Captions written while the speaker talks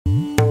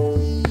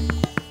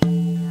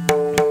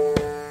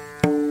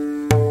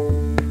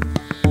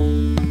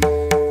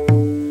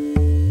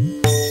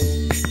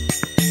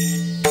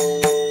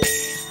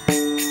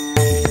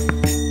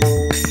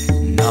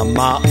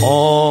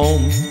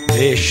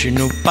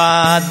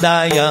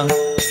Vishnupadaya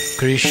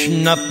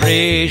Krishna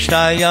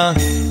Preshaya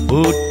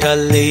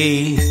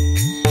Bhutale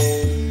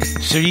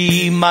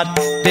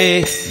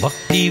Srimate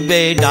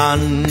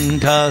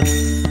Bhaktivedanta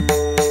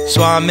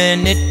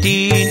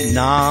Swaminiti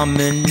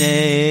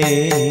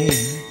Namine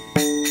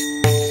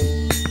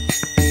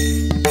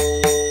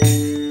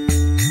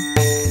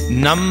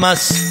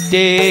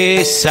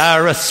Namaste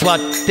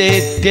Saraswate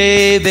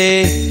Deve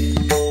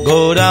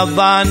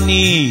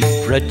Gauravani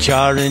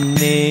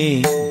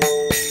Pracharane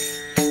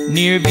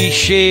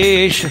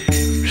Nirvishesh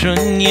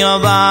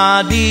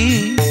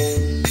Shunyavadi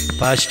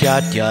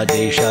Paschatya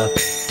Desha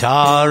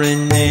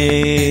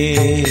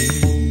Tarine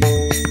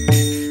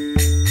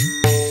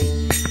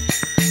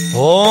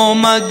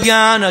Om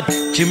Ajnana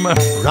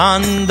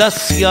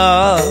Timirandasya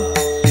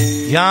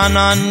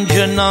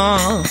Yananjana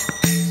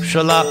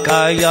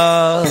Shalakaya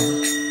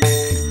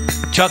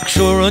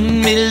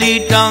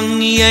Chakshurunmilitam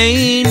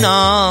Yena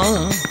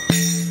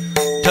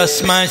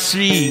Tasmai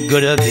Sri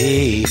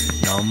Gurave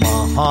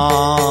Namaha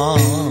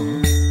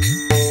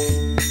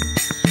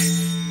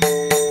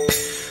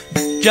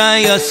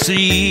Jaya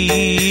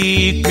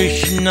Sri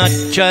Krishna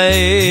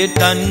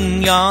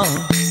Chaitanya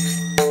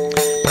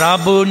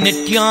Prabhu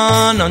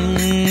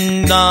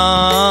Nityananda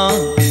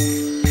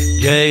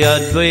Jaya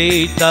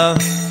Advaita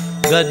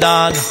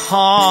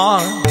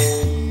Gadadhar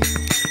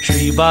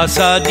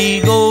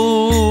Srivasadi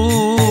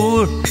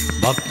Gaur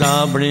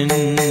Bhakta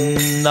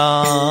Vrinda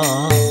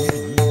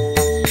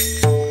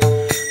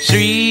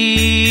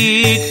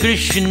Sri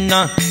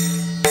Krishna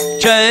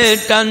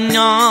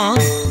Chaitanya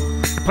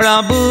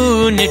Prabhu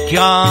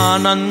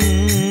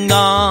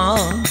Nityananda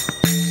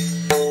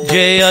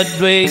Jai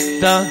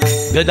Advaita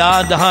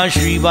Gadadhar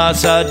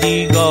Srivasadi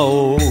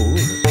Gaur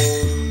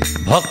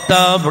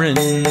Bhakta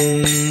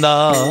Vrinda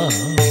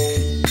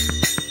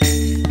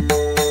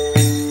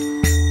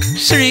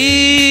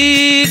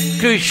Sri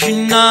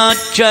Krishna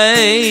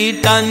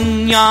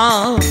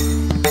Chaitanya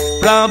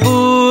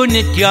Prabhu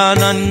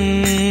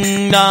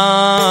Nityananda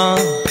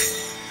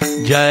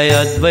Jai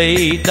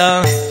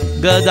Advaita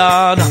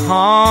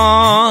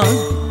Gadadhar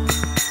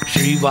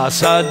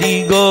Srivasadi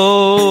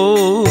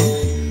Gaur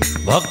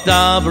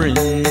Bhakta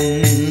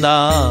Vrinda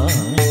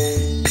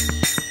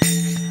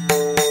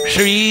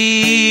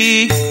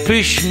Sri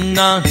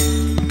Krishna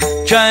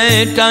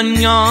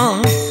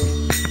Chaitanya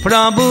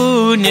Prabhu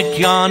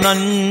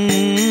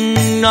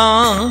Nityananda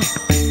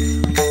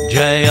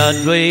Jai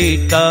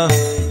Advaita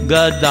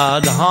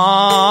Gadadhar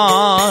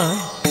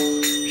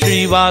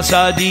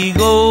Srivasadi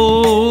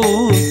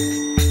Gaur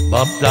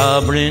Bhakta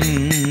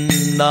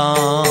Vrinda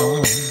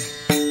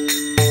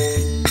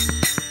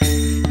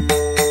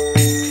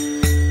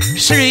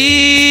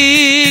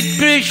Sri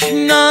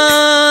Krishna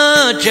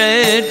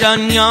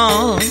Chaitanya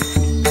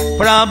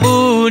Prabhu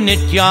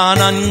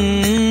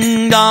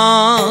Nityananda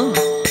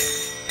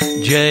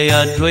Jai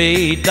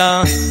Advaita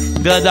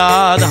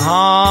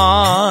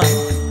Gadadhar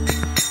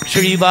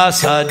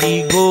Srivasadi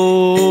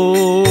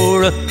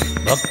Gaur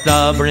Bhakta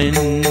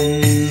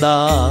Vrinda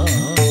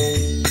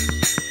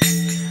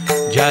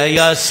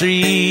Jaya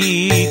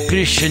Sri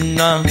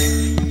Krishna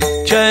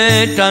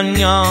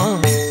Chaitanya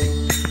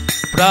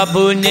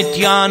Prabhu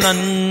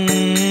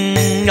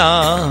Nityananda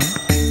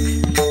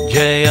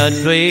Jai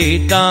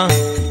Advaita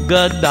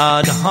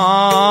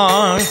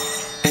Gadadhar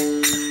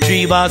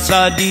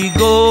Srivasadi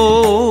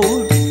Gaur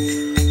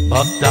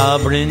Bhakta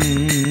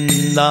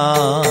Vrinda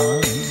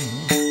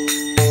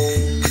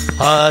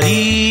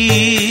Hari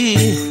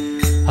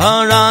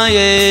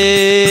Haraye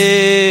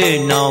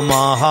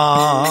Namaha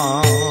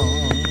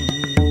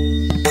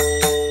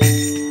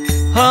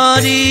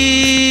Hari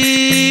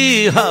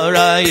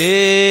Haraye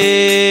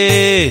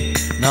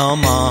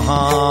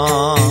Namaha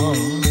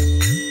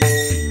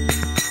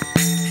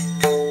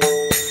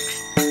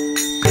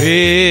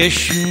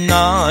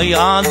Krishna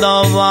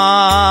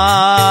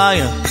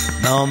Yadavaya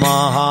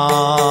Namaha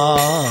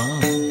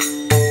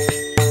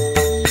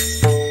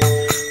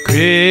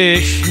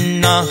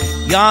Krishna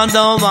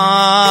Yadavaya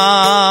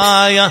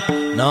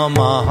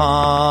Namaha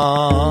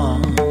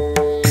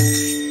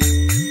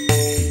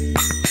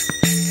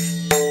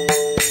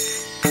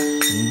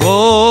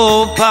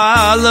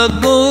Gopala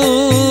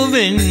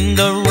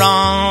Govinda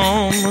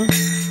Ram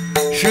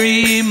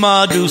Shri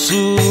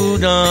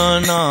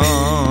Madhusudana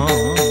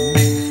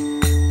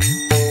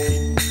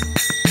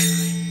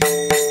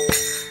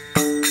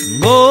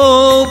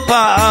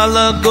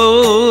Gopala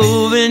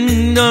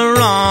Govinda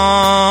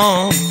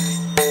Ram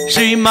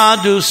Shri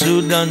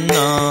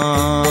Madhusudana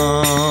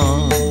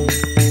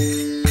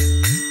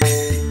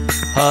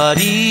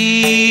Hari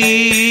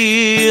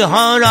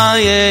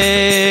Haraye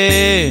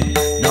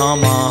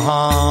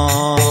Namaha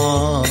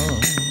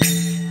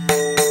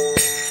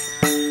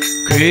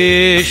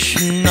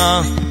Krishna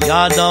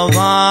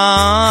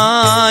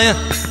Yadavaya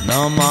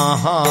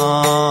Namaha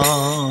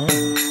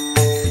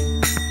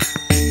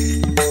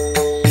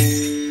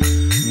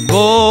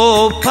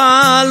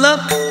Gopala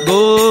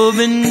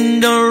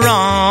Govinda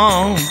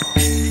Ram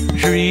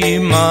Shri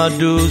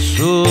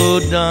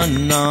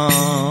Madhusudana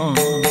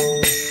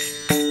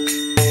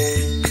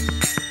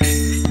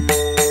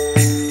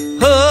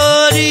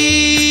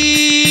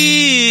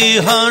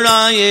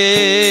Haraye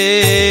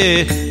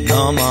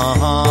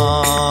Namaha.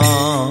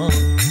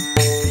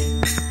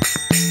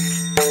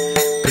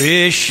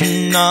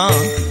 Krishna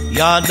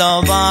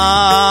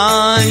Yadavaya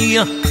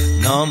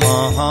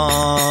Namaha.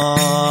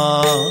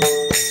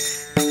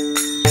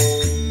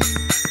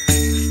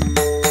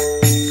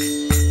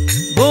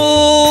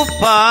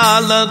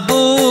 Gopala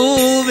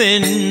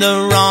Govinda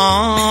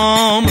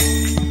Ram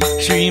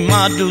Shri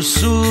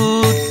Madhusudana.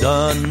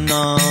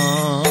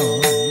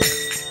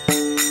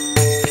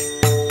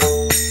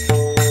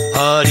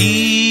 Hari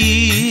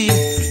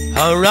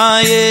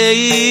Haraye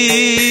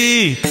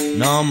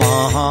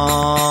Namaha.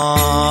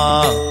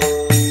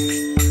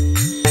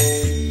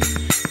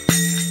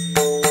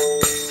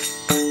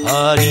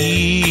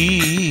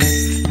 Hari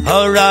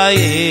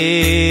Haraye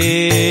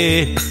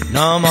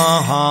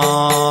Namaha.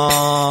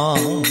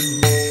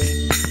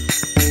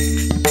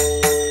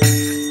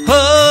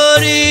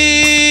 Hari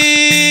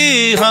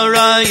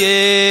Haraye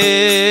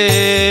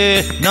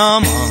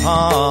Namaha.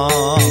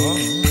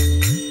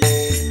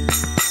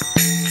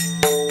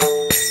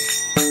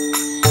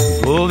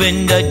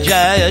 Govinda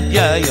Jaya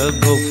Jaya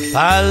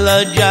Gopala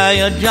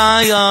Jaya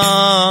Jaya.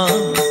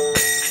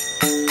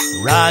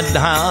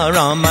 Radha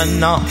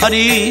Ramana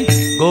Hari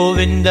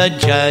Govinda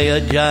Jaya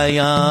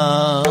Jaya.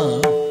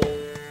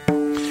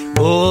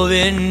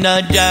 Govinda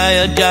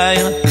Jaya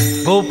Jaya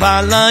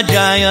Gopala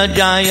Jaya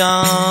Jaya.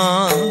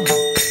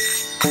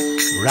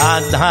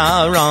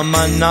 Radha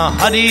Ramana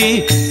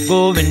Hari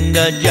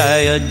Govinda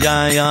Jaya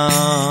Jaya.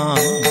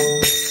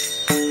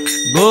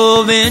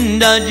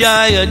 Govinda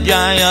Jaya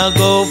Jaya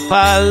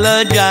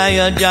Gopala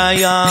Jaya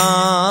Jaya.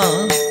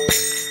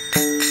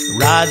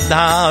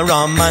 Radha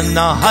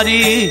Ramana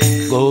Hari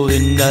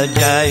Govinda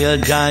Jaya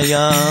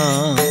Jaya.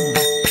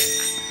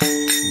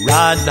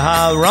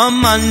 Radha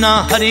Ramana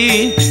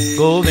Hari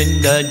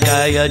Govinda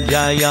Jaya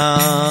Jaya.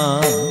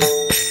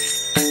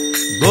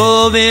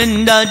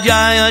 Govinda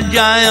Jaya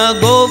Jaya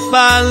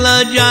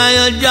Gopala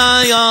Jaya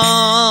Jaya.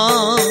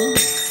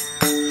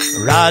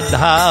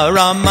 Radha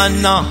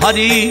Ramana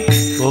Hari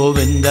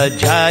Govinda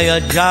Jaya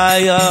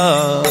Jaya.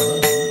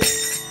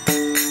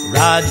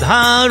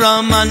 Radha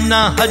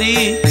Ramana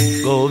Hari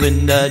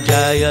Govinda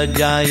Jaya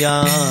Jaya.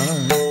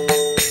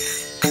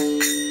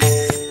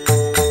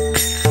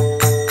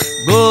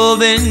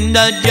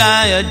 Govinda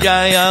Jaya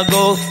Jaya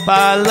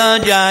Gopala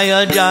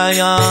Jaya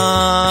Jaya.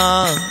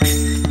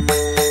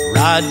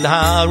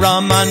 Radha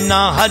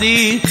Ramana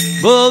Hari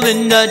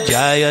Govinda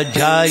Jaya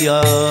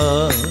Jaya.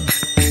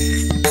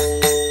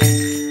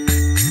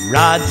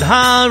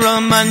 Radha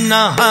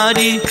Ramana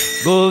Hari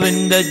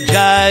Govinda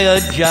Jaya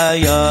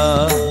Jaya.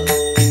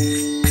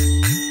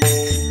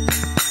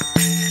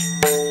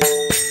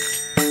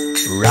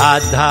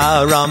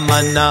 Radha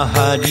Ramana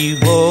Hari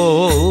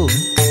Bo.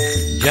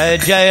 Jai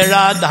Jai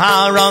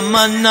Radha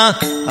Ramana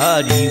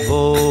Hari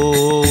Bo.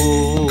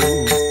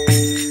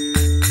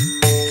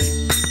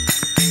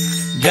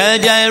 Jai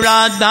Jai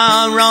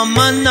Radha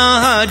Ramana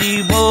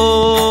Hari Bo.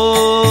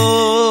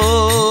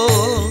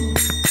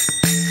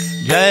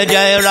 Jai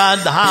Jai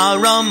Radha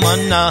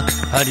Ramana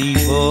Hari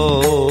Bo.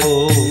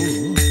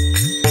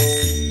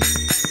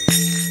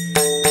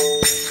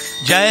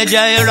 Jai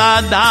Jai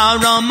Radha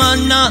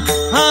Ramana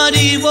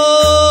Hari Bo.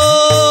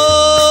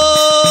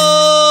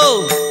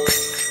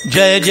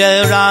 Jai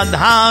Jai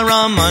Radha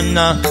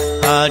Ramana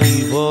Hari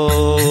Bo.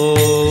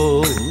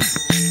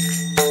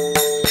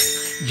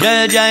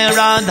 Jai Jai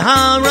Radha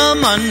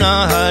Ramana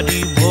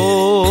Hari Bo.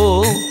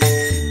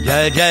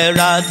 Jai Jai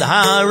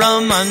Radha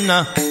Ramana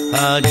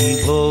Hari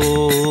Bo.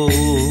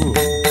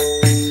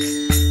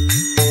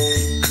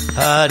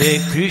 Hare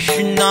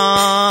Krishna,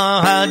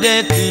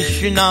 Hare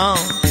Krishna,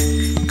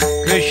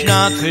 Krishna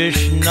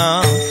Krishna,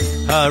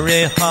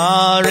 Hare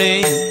Hare,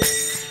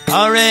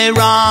 Hare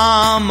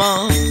Rama,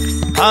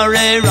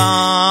 Hare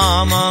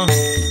Rama,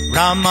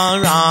 Rama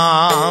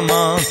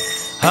Rama,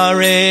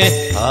 Hare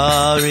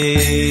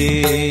Hare.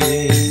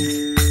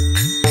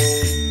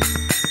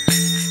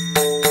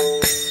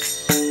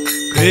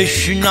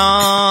 Krishna,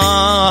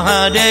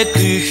 Hare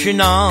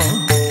Krishna,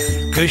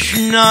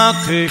 Krishna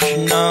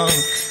Krishna,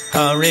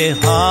 Hare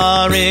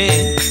Hare,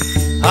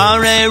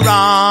 Hare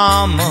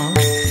Rama,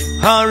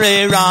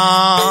 Hare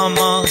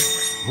Rama,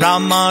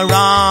 Rama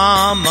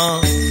Rama,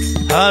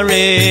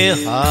 Hare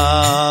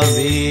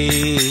Hare.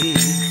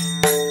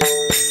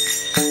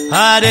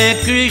 Hare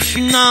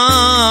Krishna,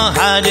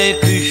 Hare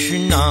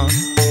Krishna,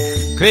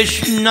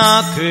 Krishna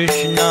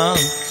Krishna,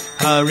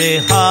 Hare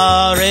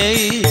Hare,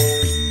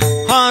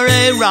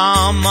 Hare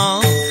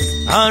Rama,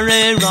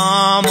 Hare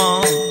Rama,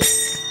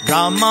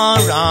 Rama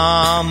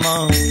Rama,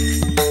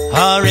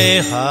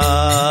 Hare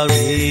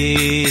Hare.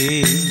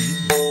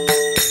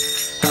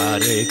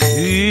 Hare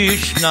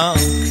Krishna,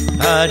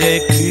 Hare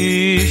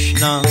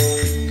Krishna,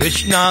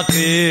 Krishna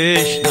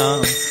Krishna,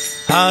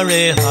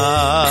 Hare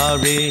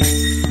Hare,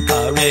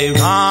 Hare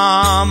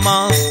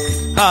Rama,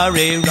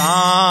 Hare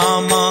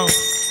Rama,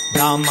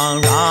 Rama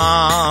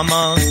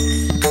Rama,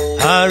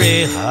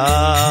 Hare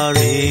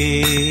Hare.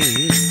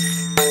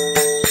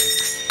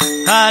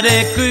 Hare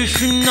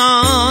Krishna,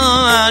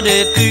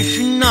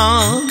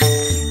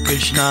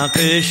 Krishna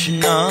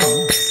Krishna,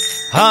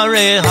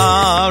 Hare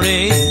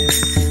Hare,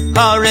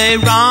 Hare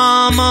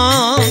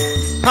Rama,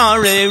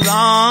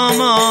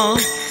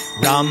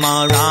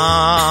 Rama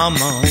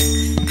Rama,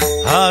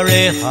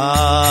 Hare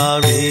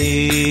Hare.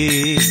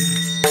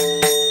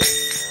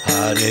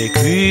 Hare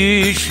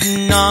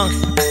Krishna,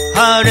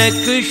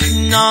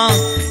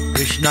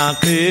 Krishna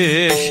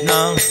Krishna,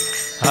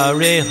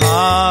 Hare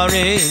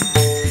Hare,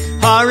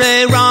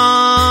 Hare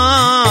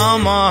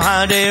Rama,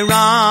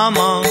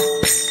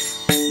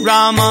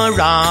 Rama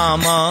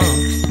Rama,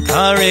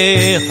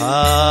 Hare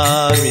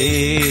Hare.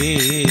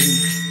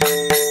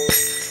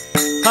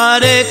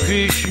 Hare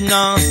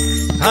Krishna,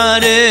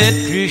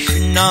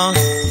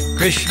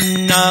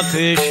 Krishna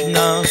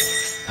Krishna,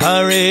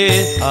 Hare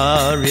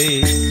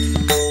Hare,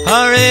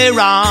 Hare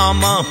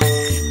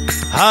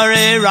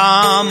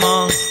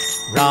Rama,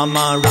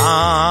 Rama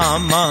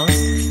Rama,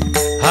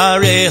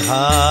 Hare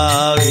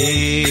Hare.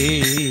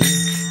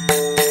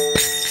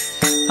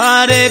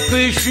 Hare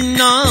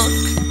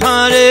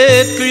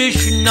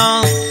Krishna,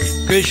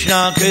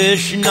 Krishna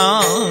Krishna,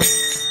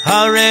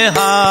 Hare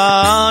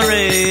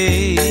Hare,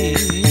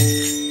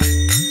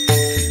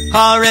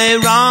 Hare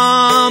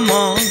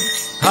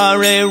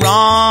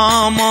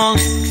Rama,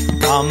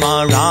 Rama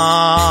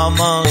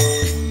Rama,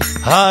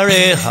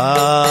 Hare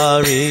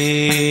Hare.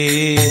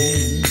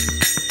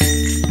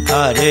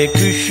 Hare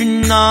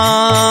Krishna,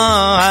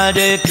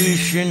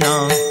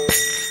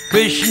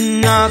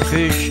 Krishna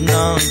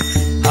Krishna,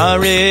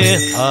 Hare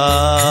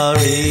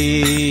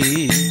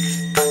Hare,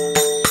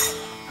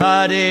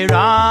 Hare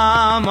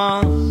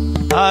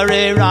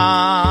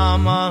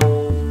Rama,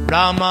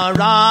 Rama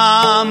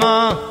Rama,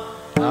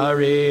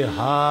 Hare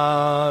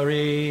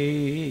Hare.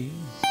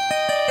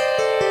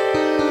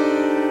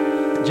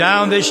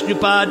 Jai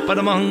Vishnupad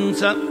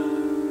Paramahamsa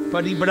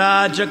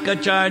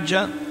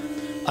Parivrajacharya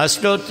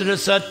Astotra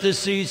Sattva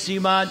Sri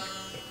Srimad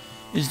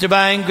His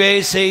Divine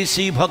Grace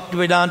A.C.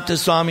 Bhaktivedanta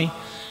Swami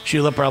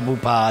Srila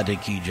Prabhupada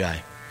Ki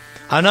Jai.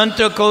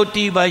 Ananta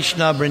Koti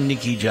Vaishnava Vrindi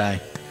Ki Jai.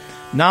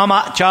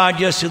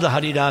 Namacharya Srila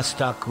Haridas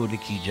Thakur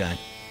Ki Jai.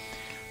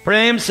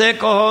 Prem Se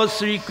Kaho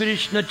Sri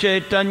Krishna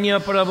Chaitanya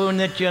Prabhu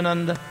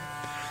Nityananda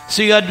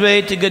Sri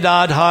Advaita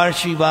Gadadhar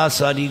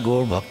Srivasadi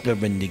Gaur Bhakta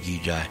Vrindi Ki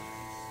Jai.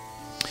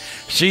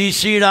 Sri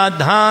Sri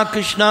Radha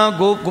Krishna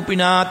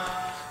Gopinath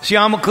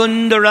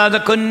Syamakunda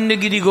Radhakunda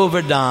Giri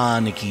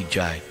Govardhan Ki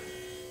Jai.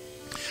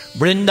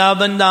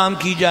 Vrindavan Dham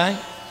Ki Jai.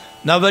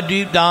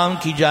 Navadvip Dham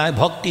Ki Jai.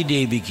 Bhakti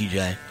Devi Ki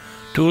Jai.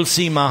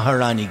 Tulsi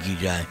Maharani Ki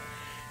Jai.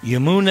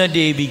 Yamuna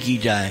Devi Ki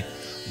Jai.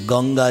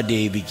 Ganga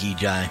Devi Ki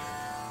Jai.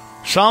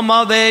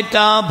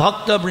 Samaveta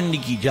Bhakta Vrindi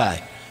Ki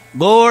Jai.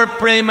 Gaur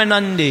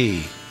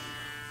Premanandi.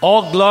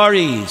 All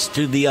glories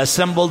to the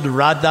assembled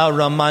Radha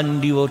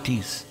Raman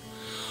devotees.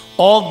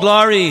 All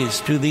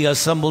glories to the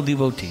assembled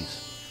devotees.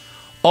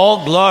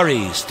 All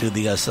glories to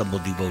the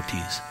assembled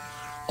devotees.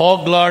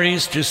 All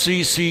glories to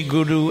Sri Sri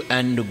Guru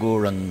and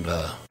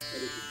Gauranga.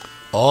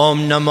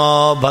 Om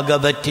Namo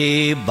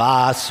Bhagavate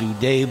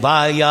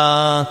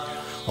Vasudevaya.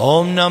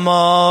 Om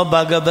Namo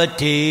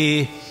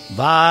Bhagavate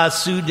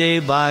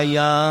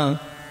Vasudevaya.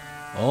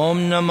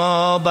 Om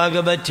Namo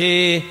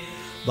Bhagavate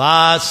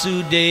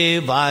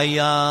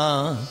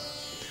Vasudevaya.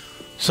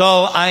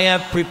 So I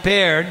have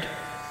prepared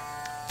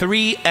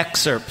 3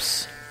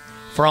 excerpts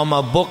from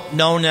a book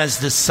known as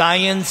The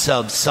Science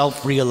of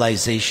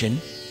Self-Realization,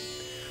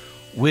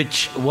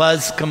 which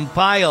was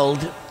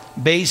compiled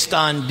based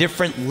on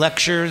different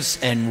lectures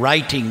and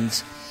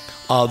writings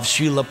of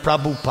Srila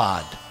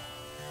Prabhupada.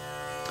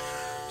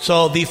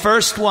 So the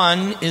first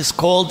one is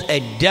called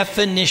A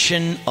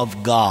Definition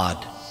of God.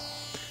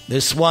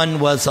 This one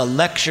was a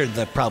lecture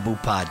that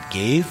Prabhupada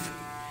gave.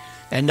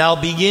 And I'll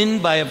begin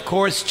by, of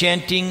course,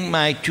 chanting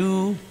my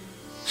 2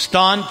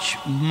 staunch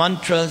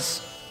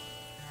mantras.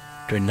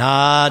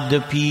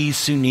 Trinadapi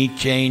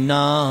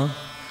Sunichena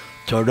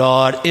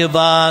Todor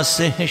Iva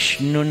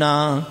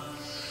Sahishnuna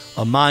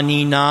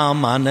Amanina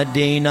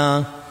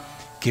Manadena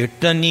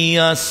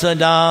Kirtaniya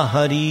Sada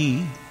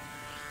Hari.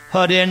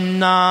 Hare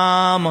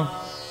Nama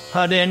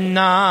Hare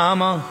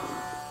Nama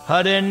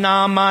Hare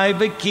Nama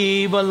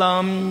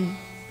Vikivalam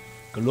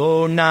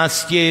Kalo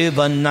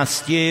Nastyeva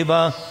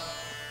Nastyeva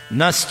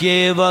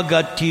Nastyeva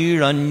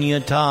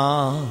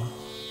Gatiranyata.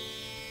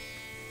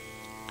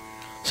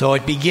 So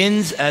it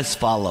begins as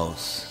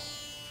follows.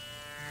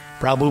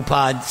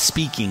 Prabhupada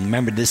speaking.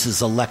 Remember, this is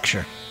a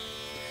lecture.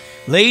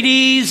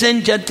 Ladies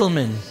and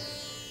gentlemen,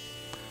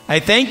 I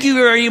thank you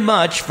very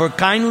much for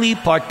kindly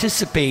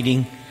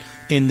participating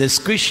in this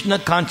Krishna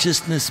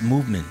consciousness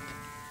movement.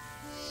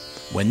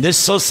 When this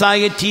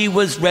society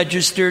was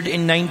registered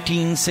in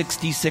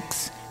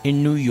 1966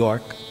 in New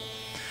York,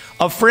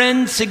 a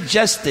friend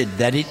suggested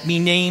that it be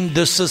named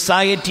the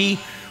Society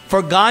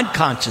for God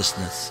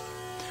Consciousness,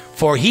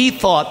 for he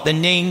thought the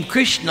name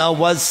Krishna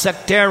was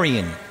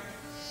sectarian.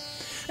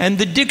 And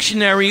the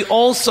dictionary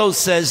also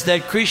says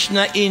that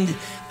Krishna is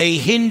a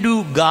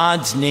Hindu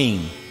god's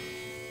name.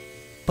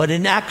 But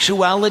in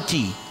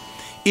actuality,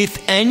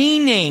 if any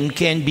name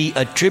can be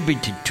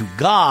attributed to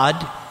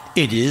God,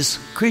 it is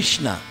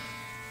Krishna.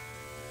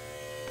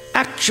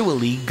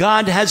 Actually,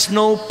 God has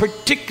no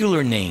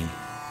particular name.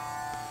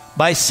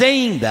 By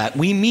saying that,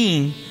 we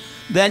mean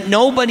that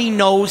nobody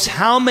knows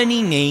how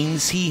many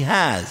names he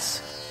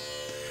has.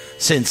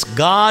 Since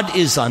God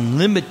is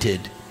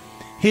unlimited,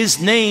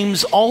 his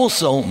names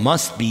also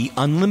must be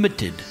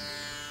unlimited.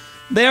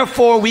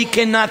 Therefore, we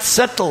cannot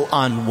settle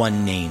on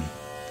one name.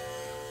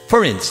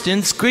 For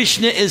instance,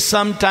 Krishna is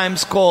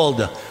sometimes called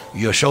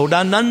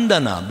Yashoda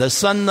Nandana, the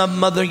son of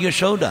Mother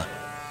Yashoda,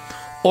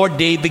 or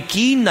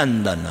Devaki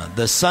Nandana,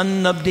 the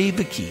son of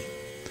Devaki,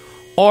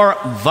 or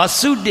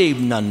Vasudev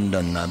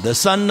Nandana, the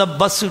son of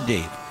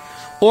Vasudev,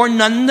 or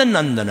Nanda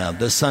Nandana,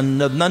 the son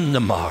of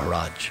Nanda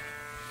Maharaj.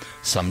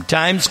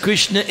 Sometimes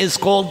Krishna is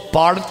called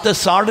Partha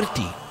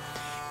Sarathi,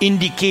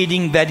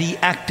 indicating that he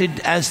acted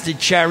as the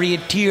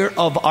charioteer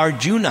of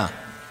Arjuna,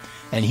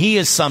 and he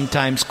is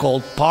sometimes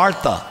called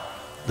Partha,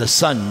 the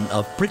son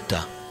of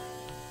Pritha.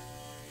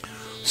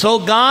 So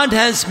God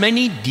has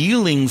many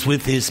dealings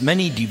with his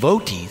many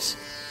devotees,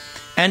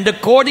 and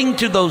according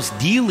to those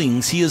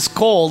dealings he is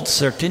called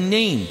certain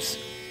names.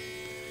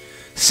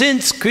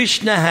 Since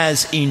Krishna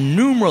has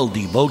innumerable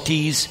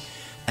devotees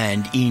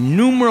and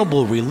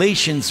innumerable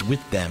relations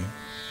with them,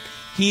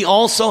 he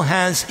also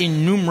has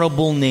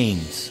innumerable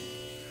names.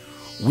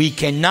 We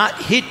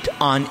cannot hit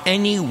on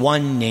any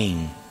one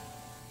name,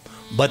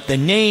 but the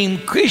name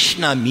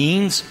Krishna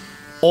means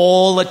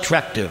all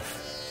attractive.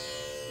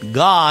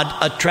 God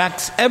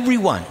attracts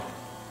everyone.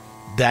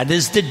 That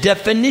is the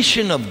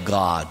definition of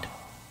God.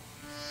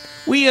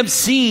 We have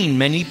seen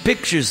many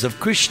pictures of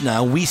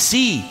Krishna. We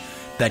see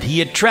that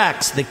he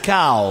attracts the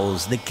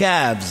cows, the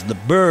calves, the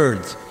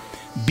birds,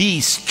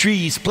 beasts,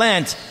 trees,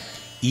 plants,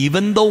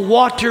 even the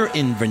water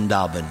in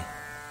Vrindavan.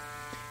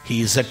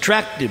 He is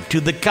attractive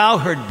to the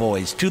cowherd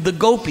boys, to the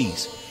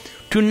gopis,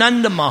 to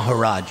Nanda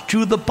Maharaj,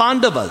 to the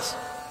Pandavas,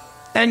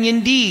 and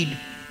indeed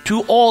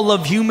to all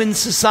of human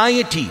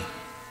society.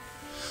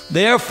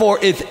 Therefore,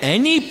 if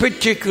any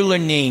particular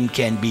name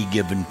can be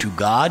given to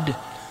God,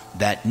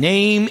 that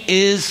name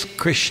is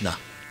Krishna.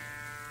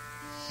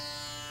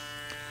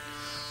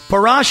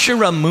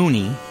 Parashara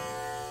Muni,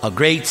 a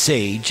great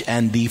sage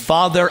and the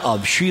father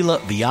of Srila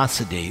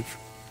Vyasadeva,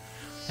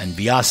 and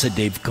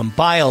Vyasadeva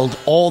compiled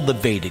all the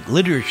Vedic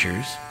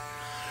literatures,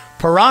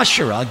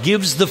 Parashara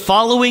gives the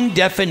following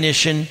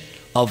definition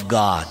of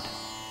God.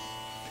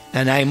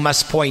 And I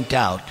must point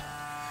out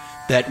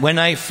that when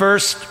I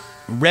first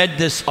read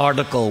this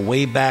article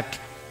way back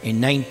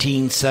in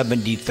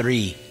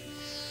 1973,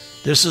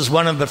 this is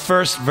one of the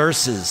first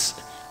verses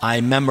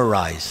I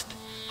memorized.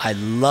 I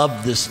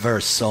love this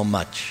verse so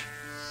much.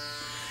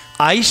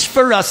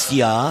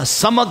 Aishvarasya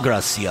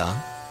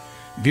samagrasya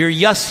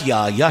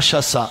viryasya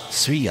yashasa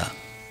sriya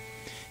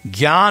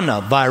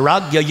jnana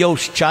vairagya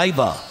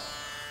yoshchaiva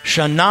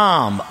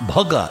shanam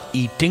bhaga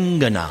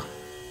itingana.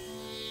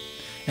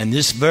 And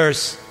this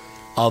verse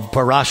of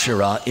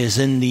Parashara is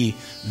in the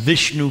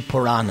Vishnu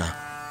Purana.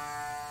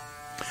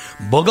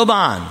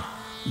 Bhagavan,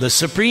 the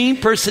Supreme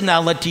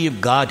Personality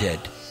of Godhead,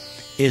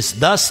 is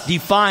thus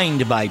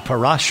defined by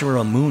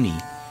Parashara Muni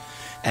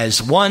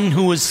as one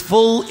who is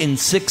full in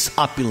 6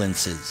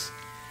 opulences,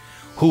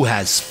 who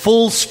has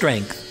full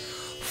strength,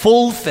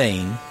 full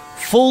fame,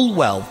 full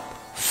wealth,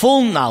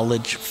 full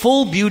knowledge,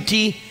 full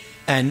beauty,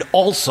 and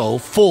also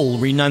full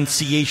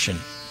renunciation.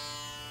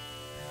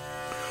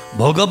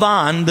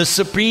 Bhagavan, the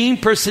Supreme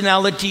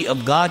Personality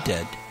of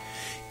Godhead,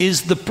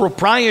 is the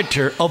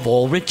proprietor of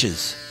all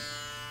riches.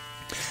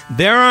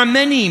 There are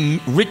many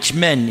rich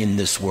men in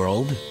this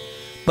world,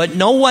 but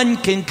no one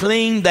can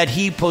claim that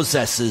he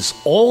possesses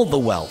all the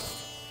wealth,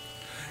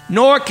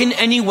 nor can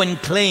anyone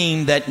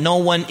claim that no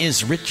one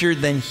is richer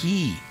than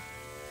he.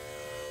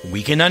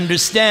 We can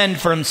understand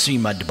from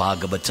Srimad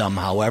Bhagavatam,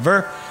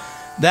 however,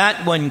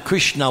 that when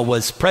Krishna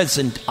was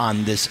present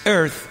on this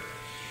earth,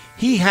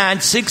 he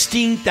had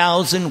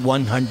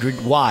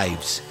 16,100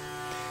 wives,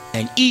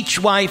 and each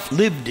wife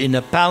lived in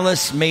a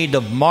palace made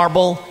of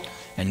marble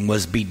and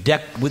was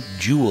bedecked with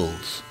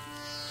jewels.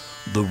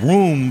 The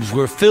rooms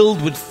were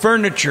filled with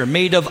furniture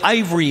made of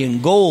ivory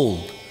and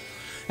gold,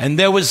 and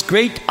there was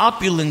great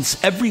opulence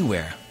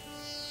everywhere.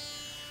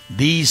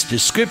 These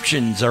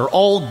descriptions are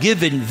all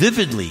given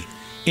vividly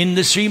in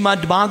the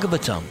Srimad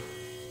Bhagavatam.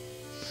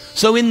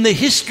 So in the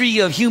history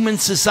of human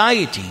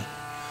society,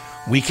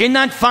 we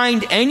cannot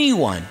find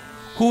anyone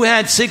who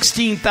had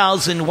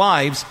 16,000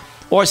 wives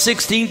or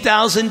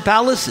 16,000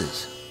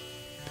 palaces.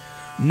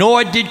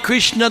 Nor did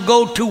Krishna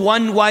go to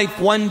one wife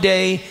one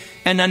day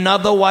and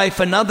another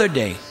wife another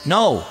day.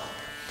 No,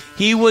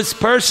 he was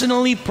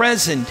personally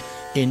present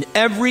in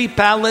every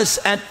palace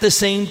at the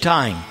same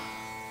time.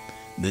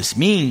 This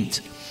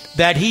means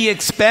that he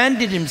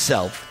expanded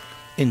himself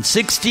in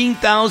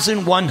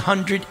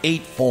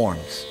 16,108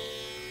 forms.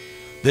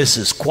 This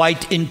is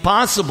quite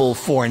impossible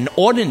for an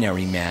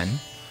ordinary man,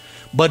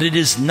 but it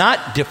is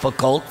not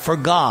difficult for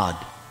God.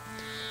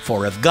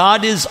 For if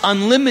God is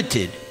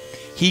unlimited,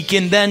 he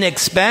can then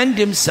expand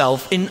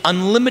himself in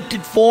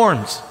unlimited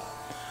forms.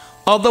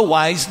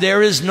 Otherwise,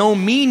 there is no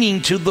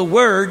meaning to the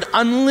word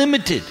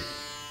unlimited.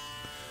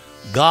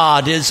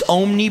 God is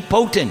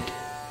omnipotent.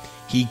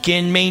 He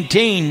can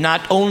maintain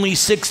not only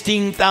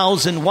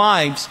 16,000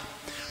 wives,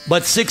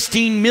 but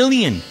 16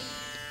 million,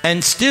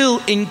 and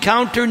still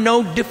encounter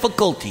no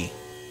difficulty.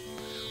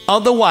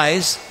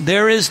 Otherwise,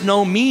 there is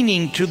no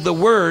meaning to the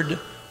word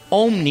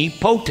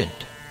omnipotent.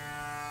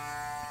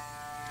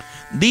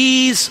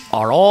 These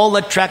are all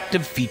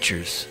attractive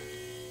features.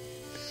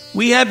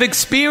 We have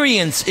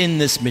experience in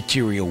this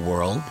material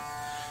world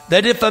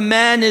that if a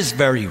man is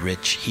very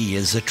rich, he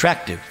is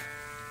attractive.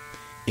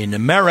 In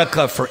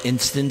America, for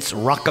instance,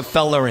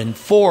 Rockefeller and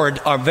Ford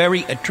are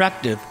very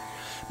attractive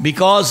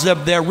because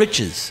of their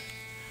riches.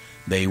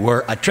 They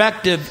were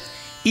attractive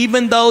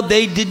even though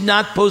they did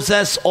not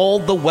possess all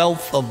the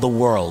wealth of the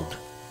world.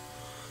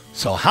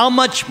 So how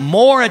much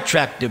more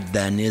attractive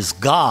then is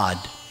God,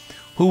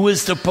 who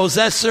is the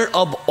possessor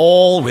of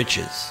all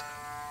riches?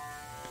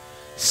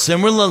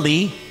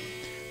 Similarly,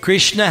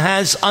 Krishna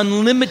has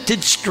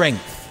unlimited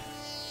strength.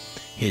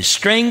 His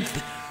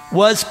strength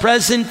was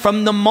present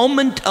from the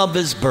moment of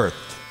his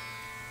birth.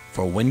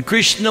 For when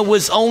Krishna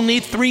was only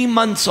 3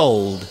 months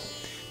old,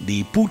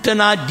 the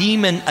Putana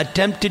demon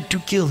attempted to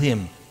kill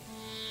him.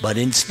 But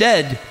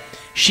instead,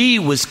 she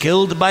was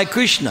killed by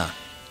Krishna.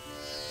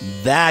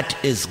 That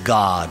is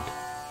God.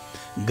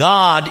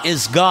 God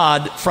is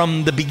God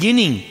from the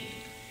beginning.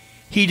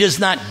 He does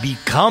not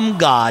become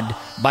God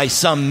by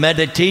some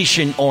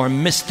meditation or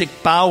mystic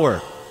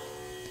power.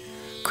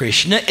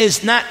 Krishna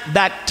is not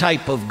that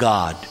type of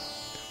God,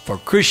 for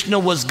Krishna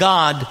was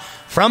God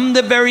from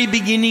the very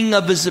beginning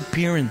of his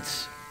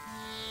appearance.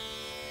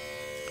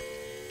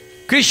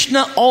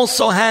 Krishna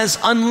also has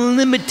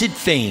unlimited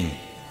fame.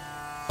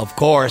 Of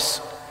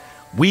course,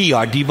 we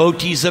are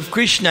devotees of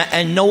Krishna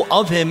and know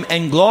of him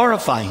and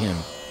glorify him.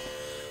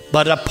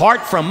 But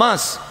apart from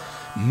us,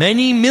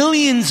 many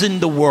millions in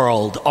the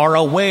world are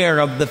aware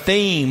of the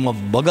fame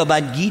of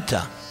Bhagavad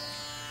Gita.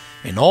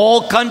 In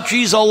all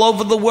countries all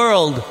over the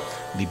world,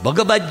 the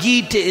Bhagavad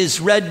Gita is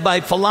read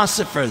by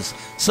philosophers,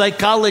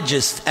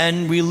 psychologists,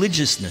 and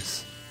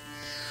religiousness.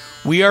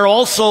 We are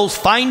also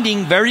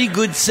finding very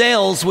good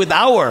sales with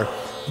our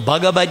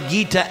Bhagavad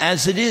Gita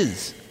as it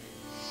is.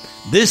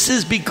 This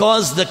is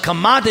because the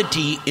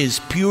commodity is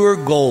pure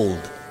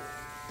gold.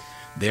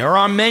 There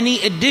are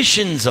many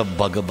editions of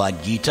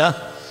Bhagavad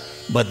Gita,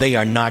 but they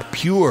are not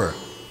pure.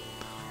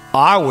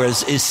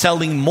 Ours is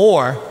selling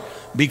more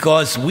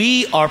because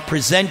we are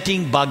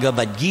presenting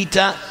Bhagavad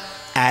Gita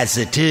as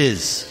it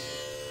is.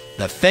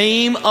 The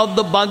fame of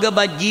the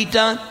Bhagavad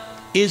Gita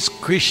is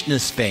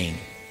Krishna's fame.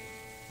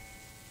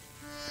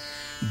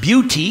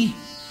 Beauty,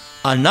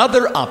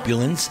 another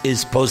opulence,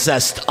 is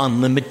possessed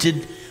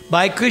unlimited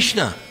by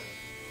Krishna.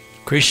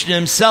 Krishna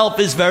himself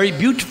is very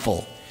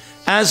beautiful,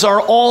 as are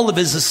all of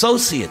his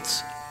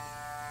associates.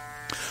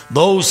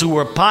 Those who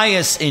were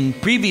pious in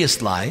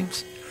previous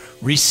lives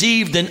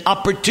received an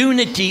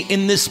opportunity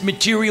in this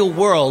material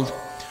world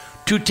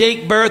to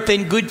take birth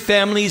in good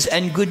families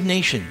and good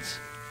nations.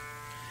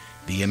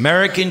 The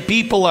American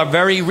people are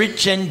very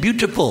rich and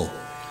beautiful,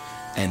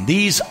 and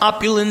these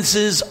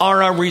opulences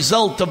are a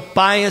result of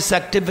pious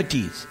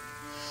activities.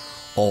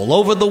 All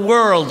over the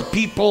world,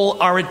 people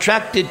are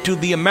attracted to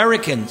the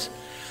Americans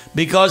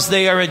because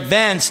they are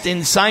advanced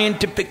in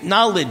scientific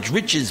knowledge,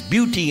 riches,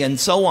 beauty, and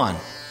so on.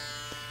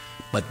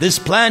 But this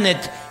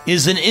planet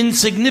is an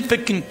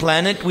insignificant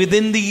planet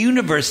within the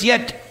universe.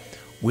 Yet,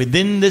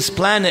 within this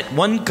planet,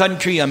 one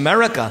country,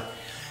 America,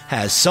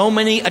 has so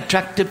many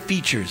attractive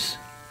features.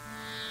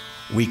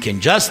 We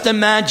can just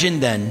imagine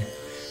then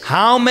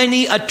how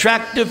many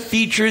attractive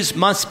features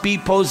must be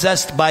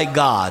possessed by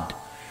God,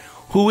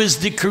 who is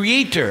the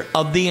creator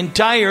of the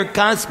entire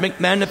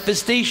cosmic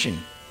manifestation.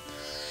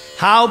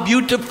 How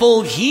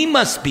beautiful he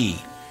must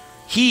be,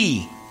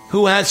 he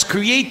who has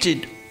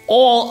created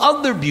all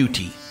other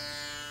beauty.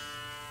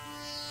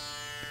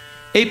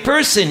 A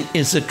person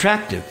is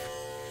attractive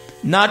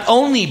not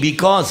only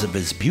because of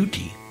his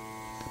beauty,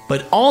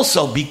 but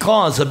also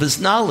because of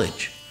his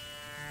knowledge.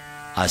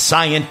 A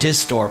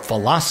scientist or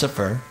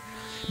philosopher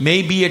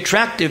may be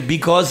attractive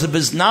because of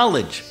his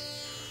knowledge,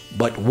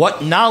 but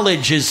what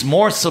knowledge is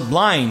more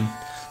sublime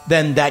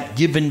than that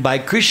given by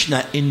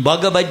Krishna in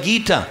Bhagavad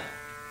Gita?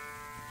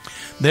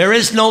 There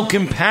is no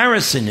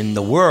comparison in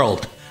the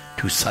world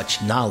to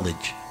such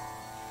knowledge.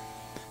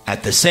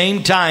 At the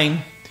same time,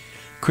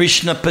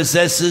 Krishna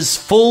possesses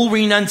full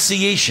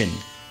renunciation,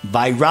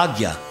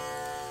 vairagya.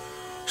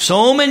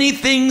 So many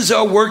things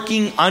are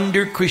working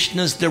under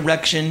Krishna's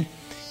direction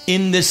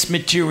in this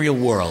material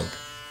world.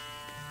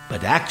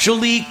 But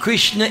actually,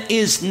 Krishna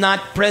is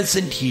not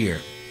present here.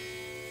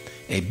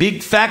 A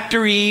big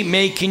factory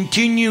may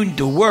continue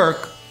to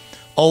work,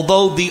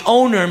 although the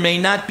owner may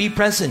not be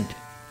present.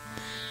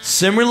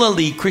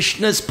 Similarly,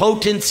 Krishna's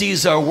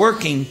potencies are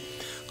working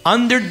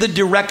under the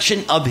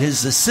direction of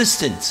his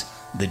assistants,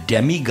 the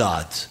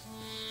demigods.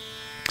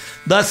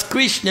 Thus,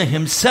 Krishna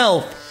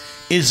himself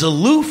is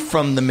aloof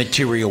from the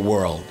material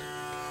world.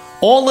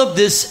 All of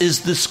this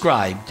is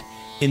described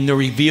in the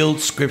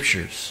revealed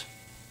scriptures.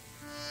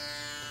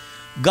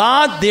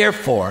 God,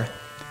 therefore,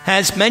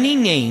 has many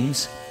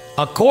names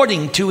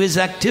according to his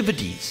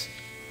activities.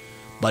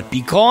 But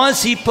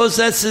because he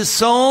possesses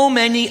so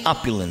many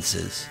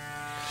opulences,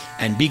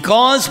 and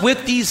because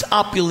with these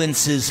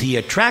opulences he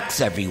attracts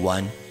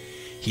everyone,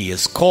 he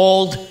is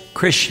called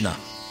Krishna.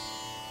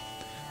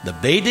 The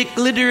Vedic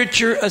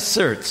literature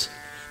asserts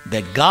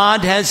that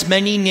God has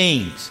many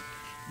names,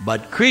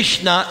 but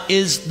Krishna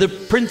is the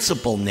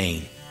principal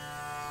name.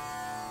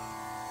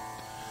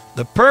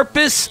 The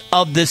purpose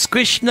of this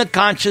Krishna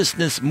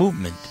consciousness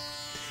movement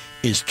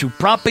is to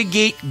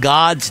propagate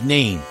God's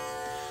name,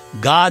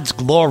 God's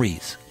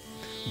glories,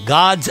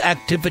 God's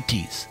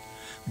activities,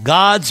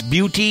 God's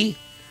beauty,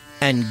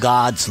 and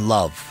God's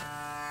love.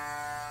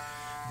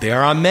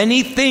 There are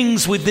many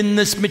things within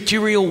this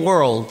material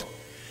world,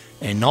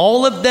 and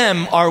all of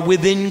them are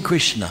within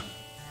Krishna.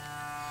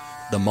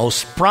 The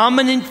most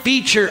prominent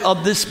feature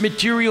of this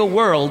material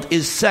world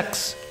is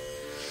sex,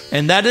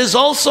 and that is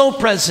also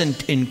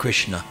present in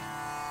Krishna.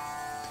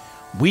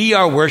 We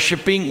are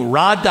worshipping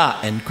Radha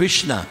and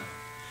Krishna,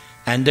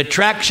 and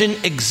attraction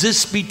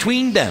exists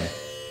between them.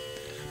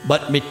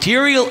 But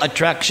material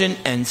attraction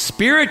and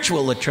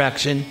spiritual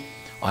attraction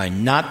are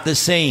not the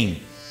same.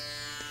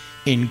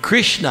 In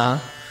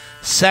Krishna,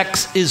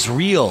 sex is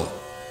real,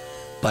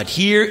 but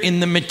here in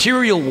the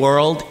material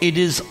world, it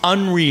is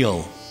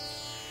unreal.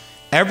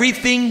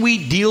 Everything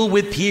we deal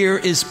with here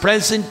is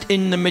present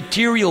in the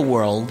material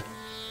world,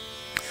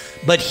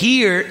 but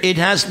here it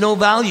has no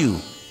value,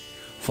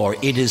 for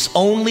it is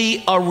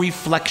only a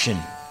reflection.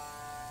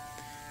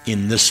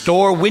 In the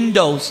store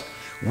windows,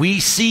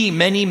 we see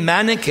many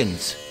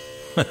mannequins,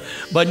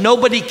 but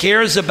nobody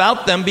cares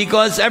about them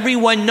because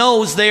everyone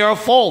knows they are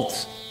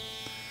false.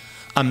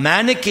 A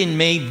mannequin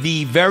may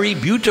be very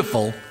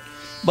beautiful,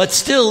 but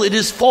still it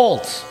is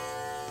false.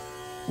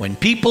 When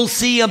people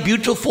see a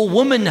beautiful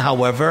woman,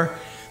 however,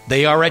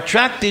 they are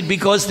attracted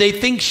because they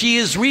think she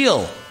is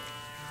real.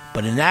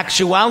 But in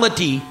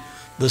actuality,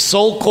 the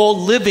so-called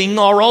living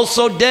are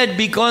also dead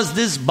because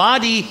this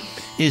body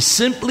is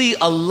simply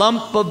a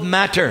lump of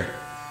matter.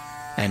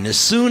 And as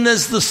soon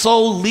as the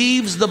soul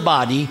leaves the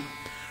body,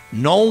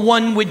 no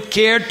one would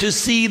care to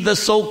see the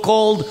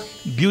so-called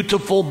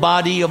beautiful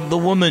body of the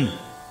woman.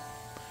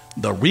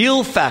 The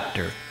real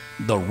factor,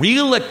 the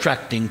real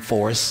attracting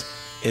force,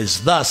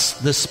 is thus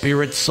the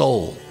spirit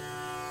soul.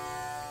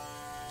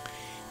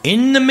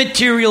 In the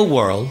material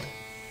world,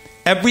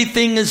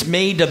 everything is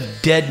made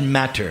of dead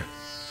matter.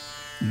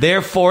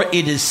 Therefore,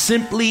 it is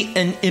simply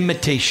an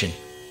imitation.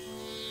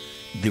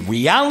 The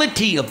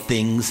reality of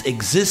things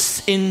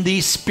exists in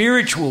the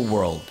spiritual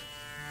world.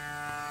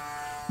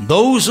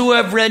 Those who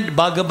have read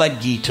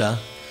Bhagavad Gita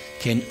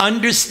can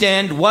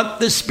understand what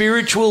the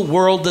spiritual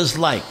world is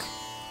like,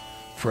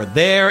 for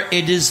there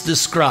it is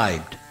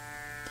described.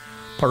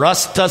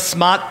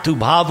 Parastasmat tu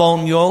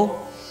bhavonyo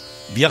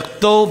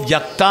vyakto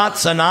vyaktat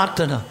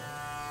sanatana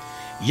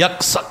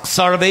yaksak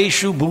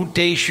sarveshu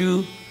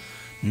bhuteshu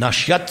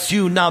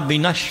nashyatsu na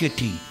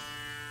vinashyati.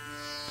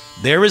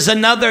 There is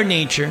another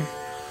nature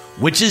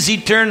which is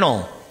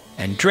eternal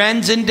and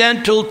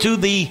transcendental to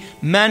the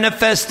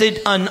manifested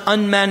and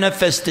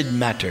unmanifested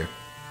matter.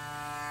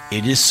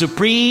 It is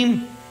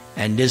supreme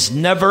and is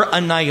never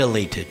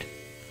annihilated.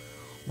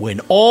 When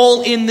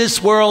all in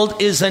this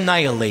world is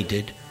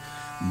annihilated,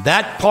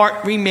 that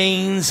part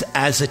remains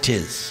as it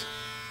is.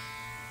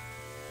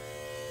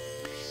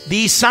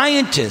 These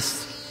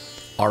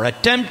scientists are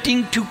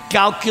attempting to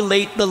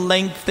calculate the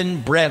length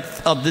and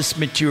breadth of this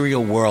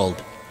material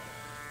world,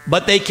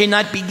 but they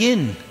cannot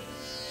begin.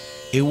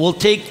 It will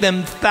take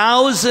them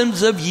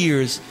thousands of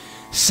years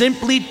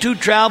simply to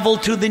travel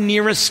to the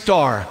nearest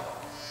star,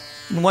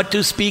 and what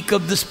to speak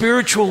of the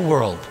spiritual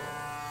world.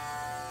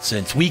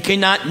 Since we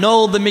cannot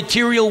know the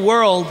material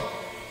world,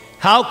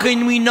 how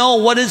can we know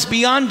what is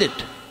beyond it?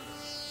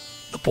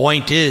 The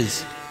point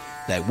is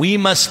that we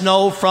must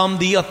know from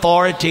the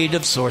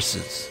authoritative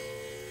sources.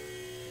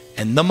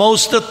 And the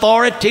most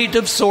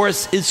authoritative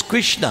source is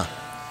Krishna,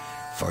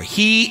 for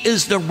he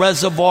is the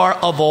reservoir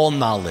of all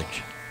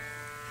knowledge.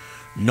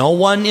 No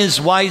one is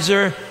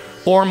wiser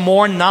or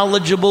more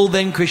knowledgeable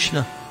than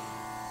Krishna.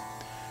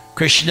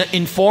 Krishna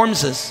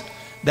informs us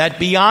that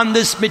beyond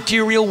this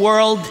material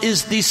world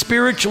is the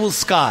spiritual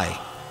sky,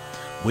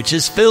 which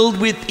is filled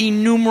with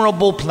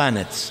innumerable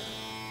planets.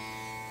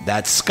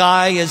 That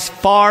sky is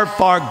far,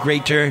 far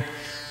greater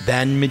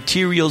than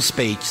material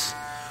space,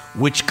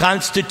 which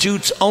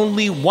constitutes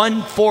only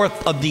 1/4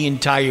 of the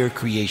entire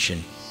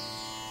creation.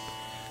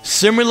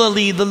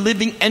 Similarly, the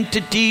living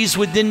entities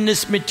within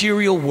this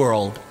material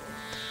world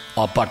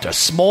are but a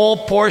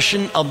small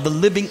portion of the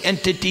living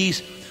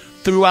entities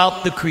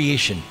throughout the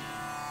creation.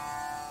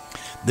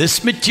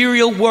 This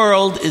material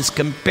world is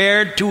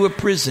compared to a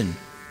prison,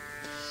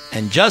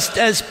 and just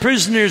as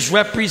prisoners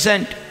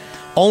represent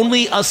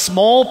only a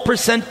small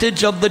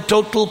percentage of the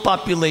total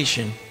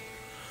population,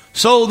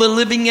 so the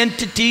living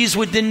entities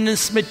within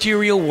this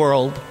material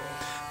world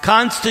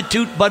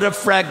constitute but a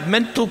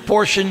fragmental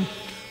portion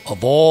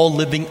of all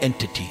living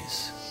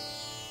entities.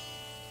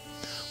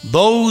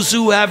 Those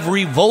who have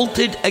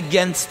revolted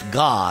against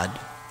God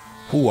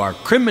who are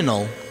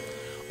criminal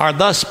are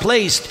thus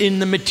placed in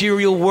the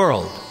material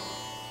world.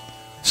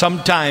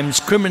 Sometimes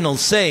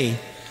criminals say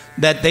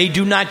that they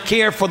do not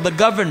care for the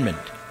government,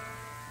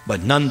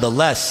 but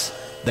nonetheless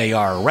they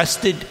are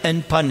arrested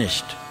and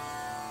punished.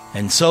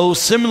 And so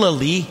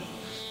similarly,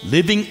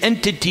 living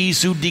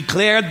entities who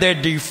declare their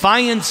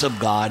defiance of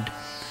God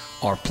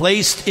are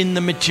placed in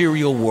the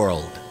material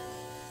world.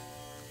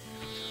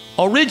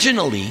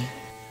 Originally,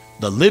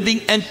 the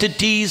living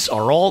entities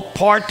are all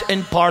part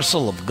and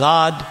parcel of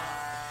God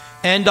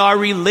and are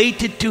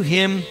related to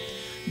Him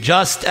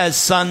just as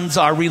sons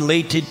are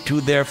related to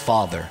their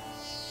father.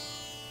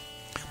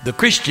 The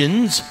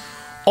Christians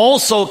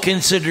also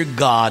consider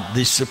God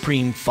the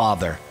Supreme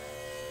Father.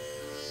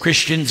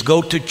 Christians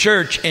go to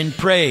church and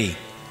pray,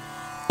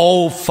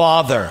 "O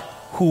Father,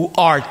 who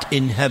art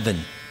in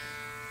heaven."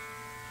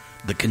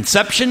 The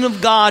conception of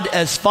God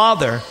as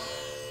Father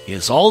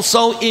is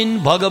also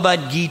in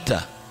Bhagavad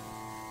Gita.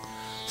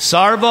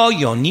 Sarva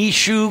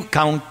yonishu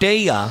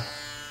kaunteya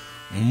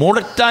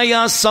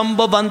murtaya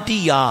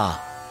sambhavantiya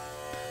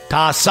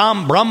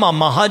tasam brahma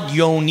mahad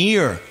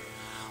yonir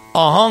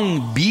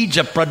ahang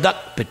bija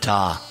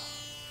pradakpita.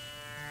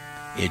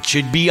 It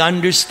should be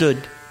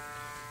understood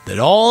that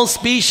all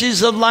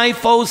species of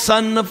life, O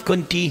son of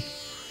Kunti,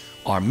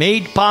 are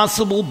made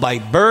possible by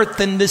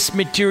birth in this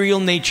material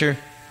nature,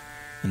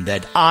 and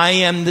that I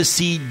am the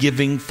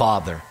seed-giving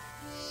Father.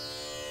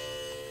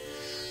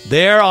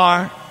 There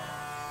are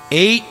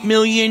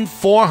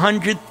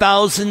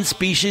 8,400,000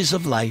 species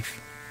of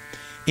life,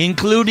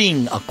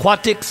 including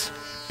aquatics,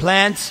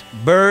 plants,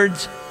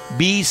 birds,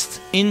 beasts,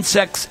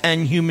 insects,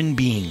 and human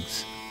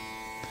beings.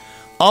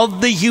 Of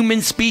the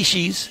human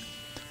species,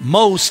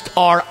 most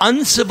are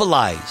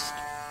uncivilized,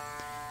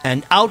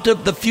 and out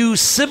of the few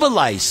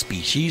civilized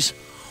species,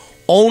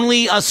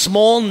 only a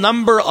small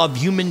number of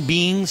human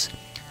beings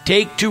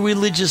take to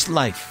religious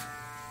life.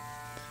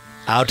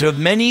 Out of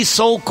many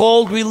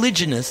so-called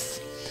religionists,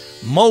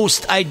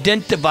 most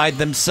identify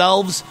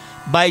themselves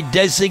by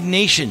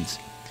designations,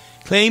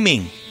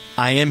 claiming,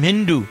 "I am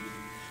Hindu,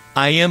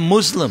 I am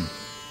Muslim,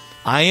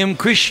 I am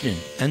Christian,"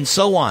 and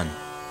so on.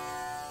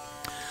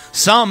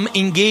 Some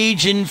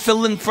engage in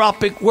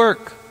philanthropic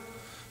work.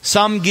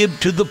 Some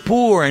give to the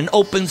poor and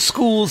open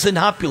schools and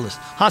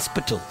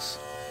hospitals.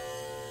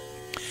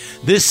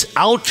 This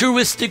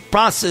altruistic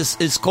process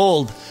is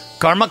called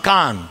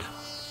karmakand.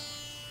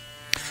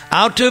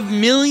 Out of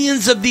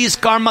millions of these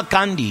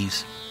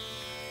karmakandis,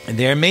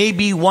 there may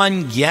be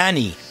one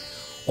jnani,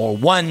 or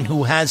one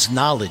who has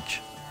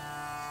knowledge.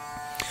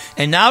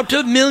 And out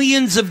of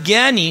millions of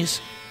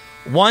jnanis,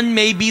 one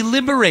may be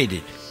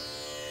liberated.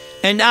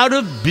 And out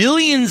of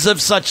billions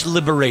of such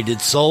liberated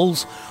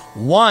souls,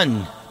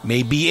 one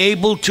may be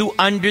able to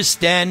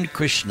understand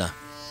Krishna.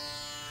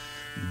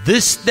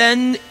 This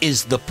then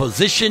is the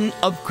position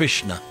of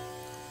Krishna.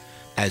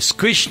 As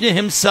Krishna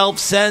himself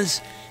says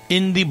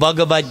in the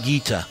Bhagavad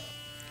Gita,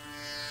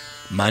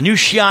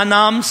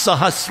 "Manushyanam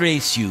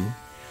sahasresyu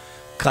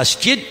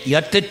kaschit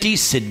yatati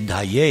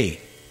siddhaye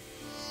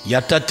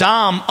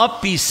yatatam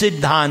api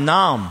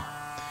siddhanam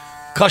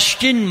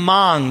kashtin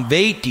mang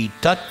veti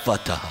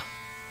tattvataha."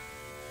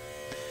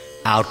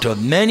 Out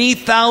of many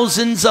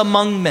thousands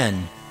among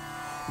men,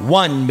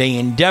 one may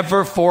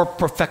endeavor for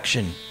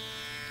perfection.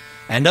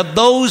 And of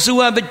those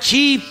who have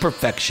achieved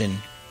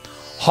perfection,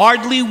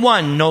 hardly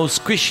one knows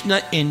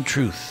Krishna in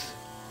truth.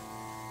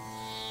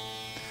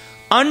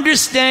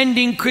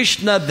 Understanding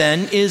Krishna,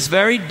 then, is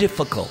very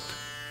difficult.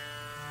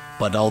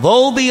 But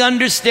although the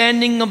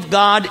understanding of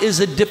God is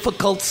a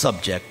difficult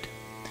subject,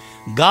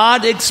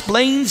 God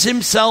explains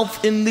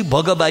himself in the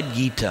Bhagavad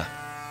Gita.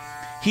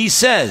 He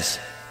says,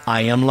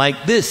 "I am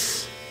like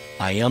this,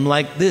 I am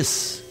like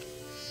this.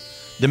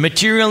 The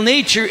material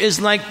nature is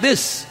like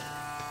this,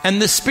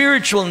 and the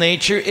spiritual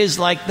nature is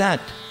like that.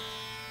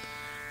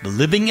 The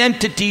living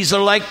entities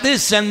are like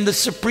this, and the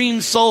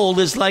Supreme Soul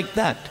is like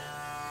that."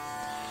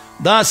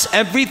 Thus,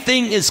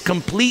 everything is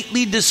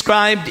completely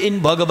described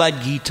in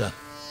Bhagavad Gita.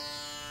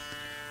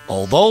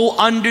 Although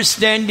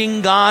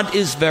understanding God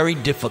is very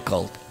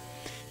difficult,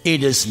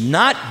 it is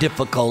not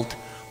difficult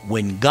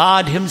when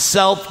God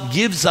himself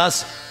gives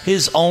us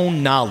his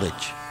own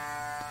knowledge.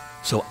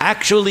 So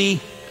actually,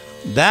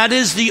 that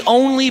is the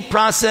only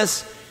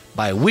process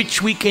by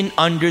which we can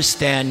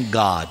understand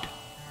God.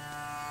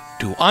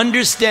 To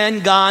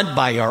understand God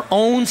by our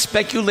own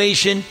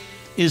speculation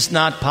is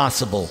not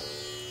possible,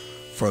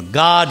 for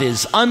God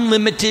is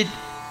unlimited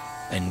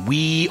and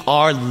we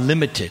are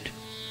limited.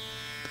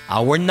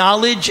 Our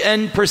knowledge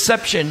and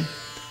perception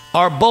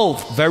are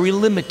both very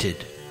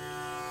limited.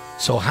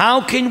 So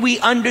how can we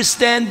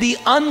understand the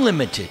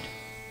unlimited?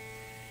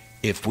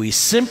 If we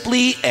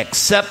simply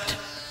accept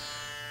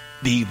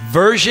the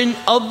version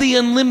of the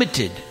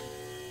unlimited,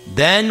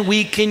 then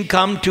we can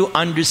come to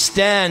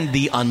understand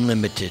the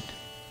unlimited.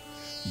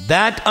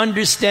 That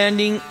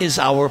understanding is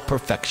our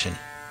perfection.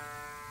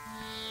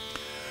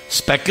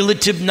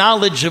 Speculative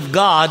knowledge of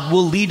God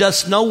will lead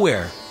us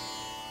nowhere.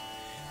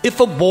 If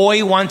a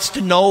boy wants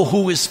to know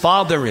who his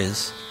father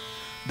is,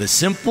 the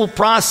simple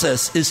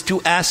process is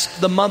to ask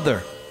the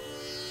mother,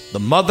 The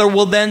mother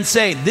will then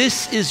say,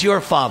 "This is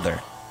your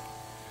father."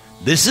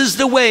 This is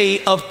the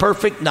way of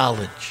perfect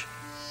knowledge.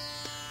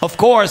 Of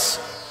course,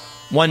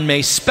 one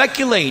may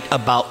speculate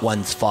about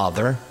one's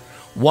father,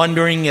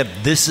 wondering if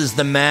this is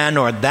the man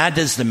or that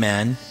is the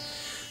man,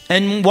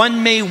 and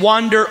one may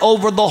wander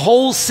over the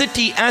whole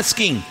city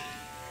asking,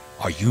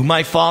 "Are you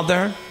my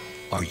father?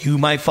 Are you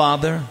my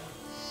father?"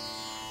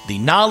 The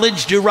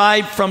knowledge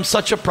derived from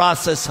such a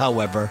process,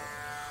 however,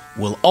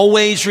 will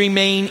always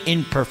remain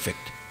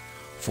imperfect,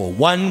 for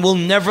one will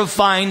never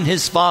find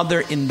his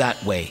father in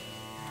that way.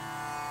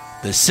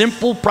 The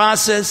simple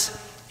process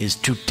is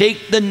to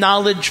take the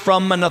knowledge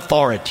from an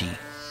authority,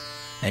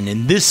 and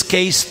in this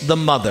case, the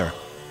mother.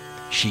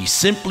 She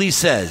simply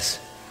says,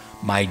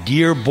 "My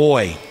dear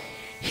boy,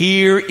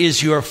 here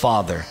is your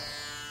father."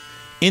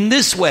 In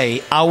this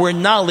way, our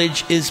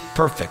knowledge is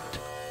perfect.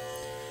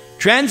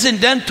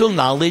 Transcendental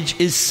knowledge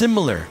is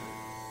similar.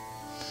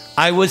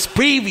 I was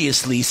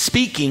previously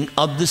speaking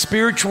of the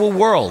spiritual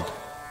world.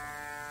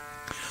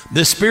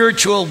 The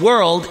spiritual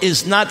world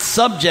is not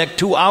subject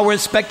to our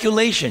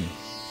speculation.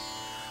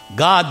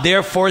 God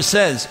therefore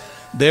says,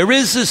 "There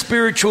is a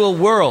spiritual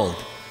world,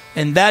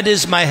 and that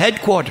is my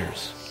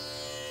headquarters."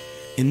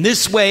 In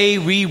this way,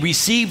 we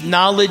receive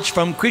knowledge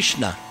from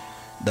Krishna,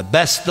 the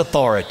best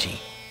authority.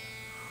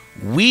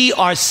 We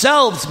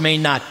ourselves may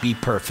not be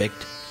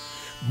perfect,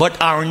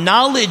 but our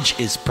knowledge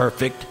is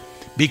perfect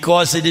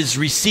because it is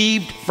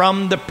received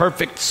from the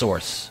perfect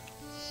source.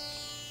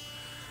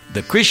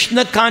 The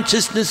Krishna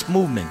consciousness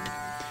movement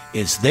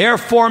is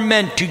therefore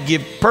meant to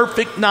give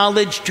perfect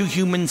knowledge to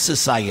human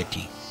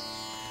society.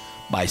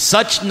 By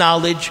such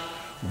knowledge,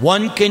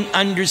 one can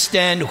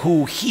understand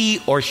who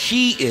he or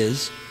she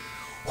is,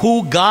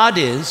 who God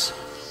is,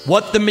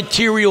 what the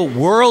material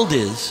world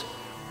is,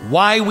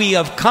 why we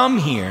have come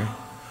here,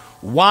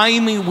 why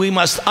we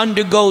must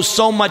undergo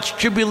so much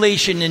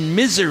tribulation and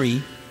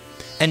misery,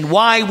 and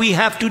why we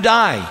have to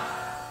die.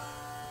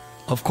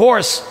 Of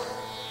course,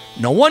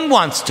 no one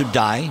wants to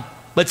die,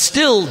 but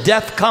still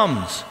death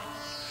comes.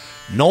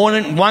 No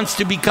one wants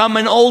to become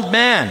an old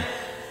man,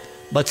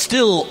 but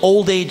still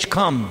old age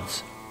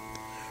comes.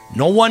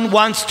 No one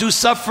wants to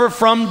suffer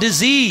from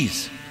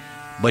disease,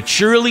 but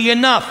surely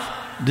enough,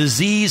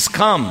 disease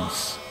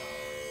comes.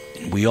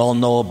 And we all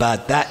know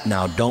about that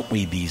now, don't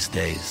we, these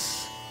days?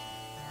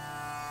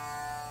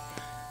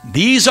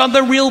 These are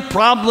the real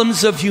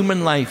problems of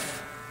human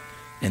life,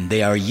 and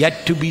they are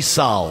yet to be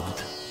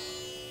solved.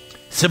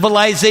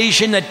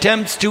 Civilization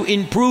attempts to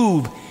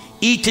improve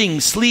eating,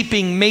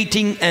 sleeping,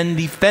 mating, and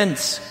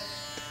defense.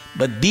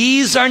 But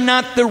these are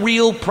not the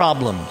real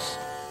problems.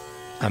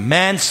 A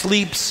man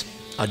sleeps,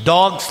 a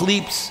dog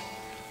sleeps,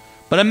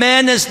 but a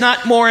man is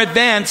not more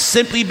advanced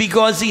simply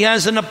because he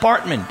has an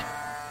apartment.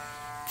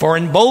 For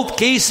in both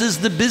cases,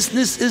 the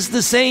business is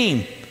the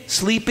same,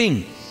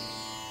 sleeping.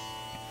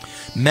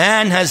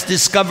 Man has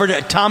discovered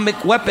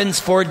atomic weapons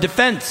for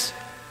defense,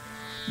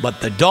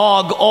 but the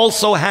dog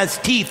also has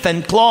teeth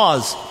and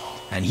claws,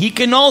 and he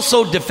can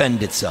also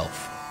defend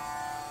itself.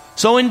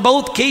 So in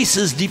both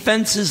cases,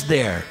 defense is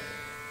there.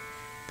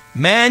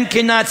 Man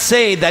cannot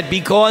say that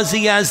because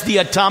he has the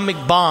atomic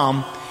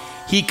bomb,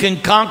 he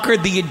can conquer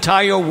the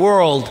entire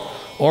world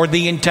or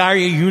the entire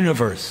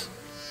universe.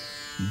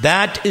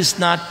 That is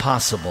not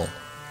possible.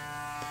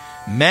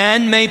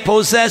 Man may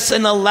possess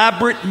an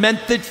elaborate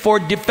method for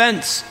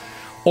defense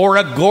or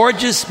a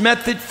gorgeous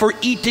method for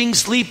eating,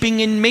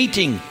 sleeping, and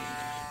mating,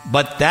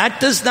 but that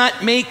does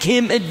not make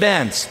him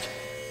advanced.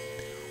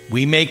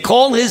 We may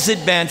call his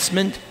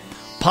advancement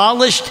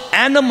polished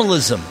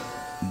animalism.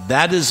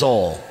 That is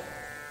all.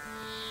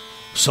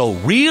 So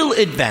real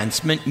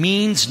advancement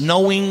means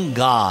knowing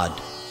God.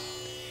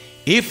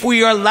 If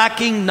we are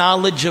lacking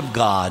knowledge of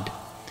God,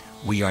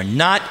 we are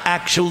not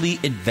actually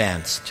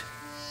advanced.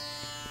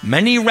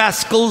 Many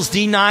rascals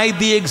deny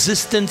the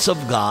existence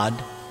of God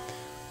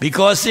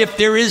because if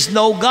there is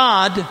no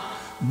God,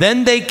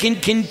 then they can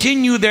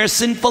continue their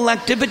sinful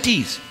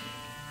activities.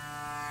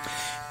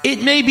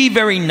 It may be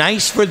very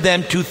nice for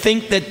them to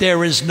think that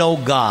there is no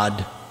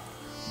God,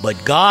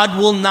 but God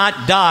will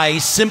not die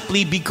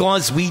simply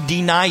because we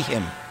deny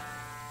Him.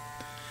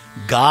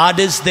 God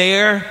is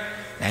there,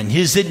 and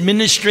His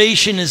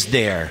administration is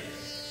there.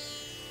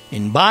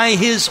 And by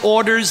His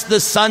orders, the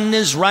sun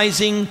is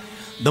rising,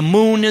 the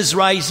moon is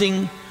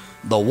rising,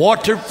 the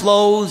water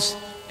flows,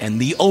 and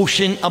the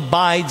ocean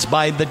abides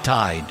by the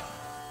tide.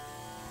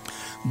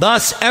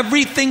 Thus,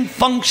 everything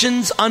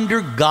functions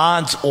under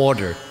God's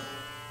order.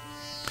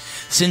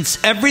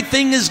 Since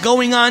everything is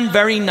going on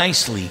very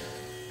nicely,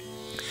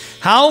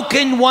 how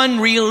can one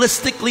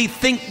realistically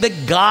think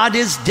that God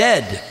is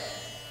dead?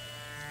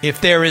 If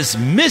there is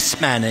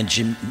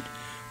mismanagement,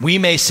 we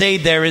may say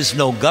there is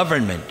no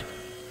government.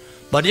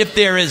 But if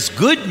there is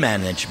good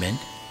management,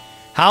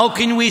 how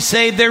can we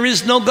say there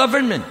is no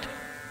government?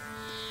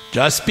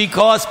 Just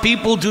because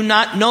people do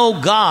not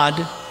know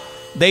God,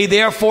 they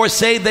therefore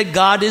say that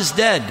God is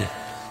dead,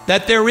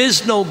 that there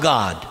is no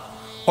God,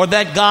 or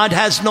that God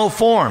has no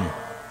form.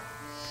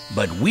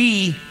 But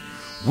we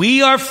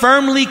are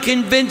firmly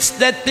convinced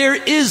that there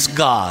is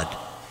God,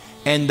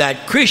 and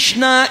that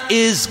Krishna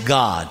is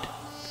God.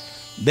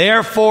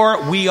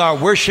 Therefore, we are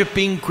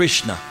worshiping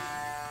Krishna.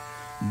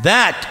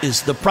 That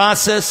is the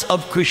process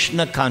of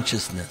Krishna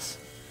consciousness.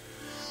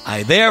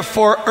 I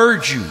therefore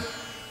urge you,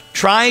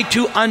 try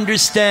to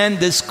understand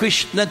this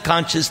Krishna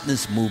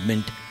consciousness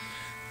movement.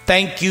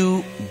 Thank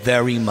you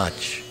very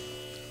much.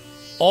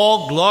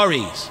 All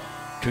glories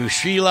to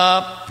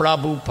Srila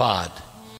Prabhupada.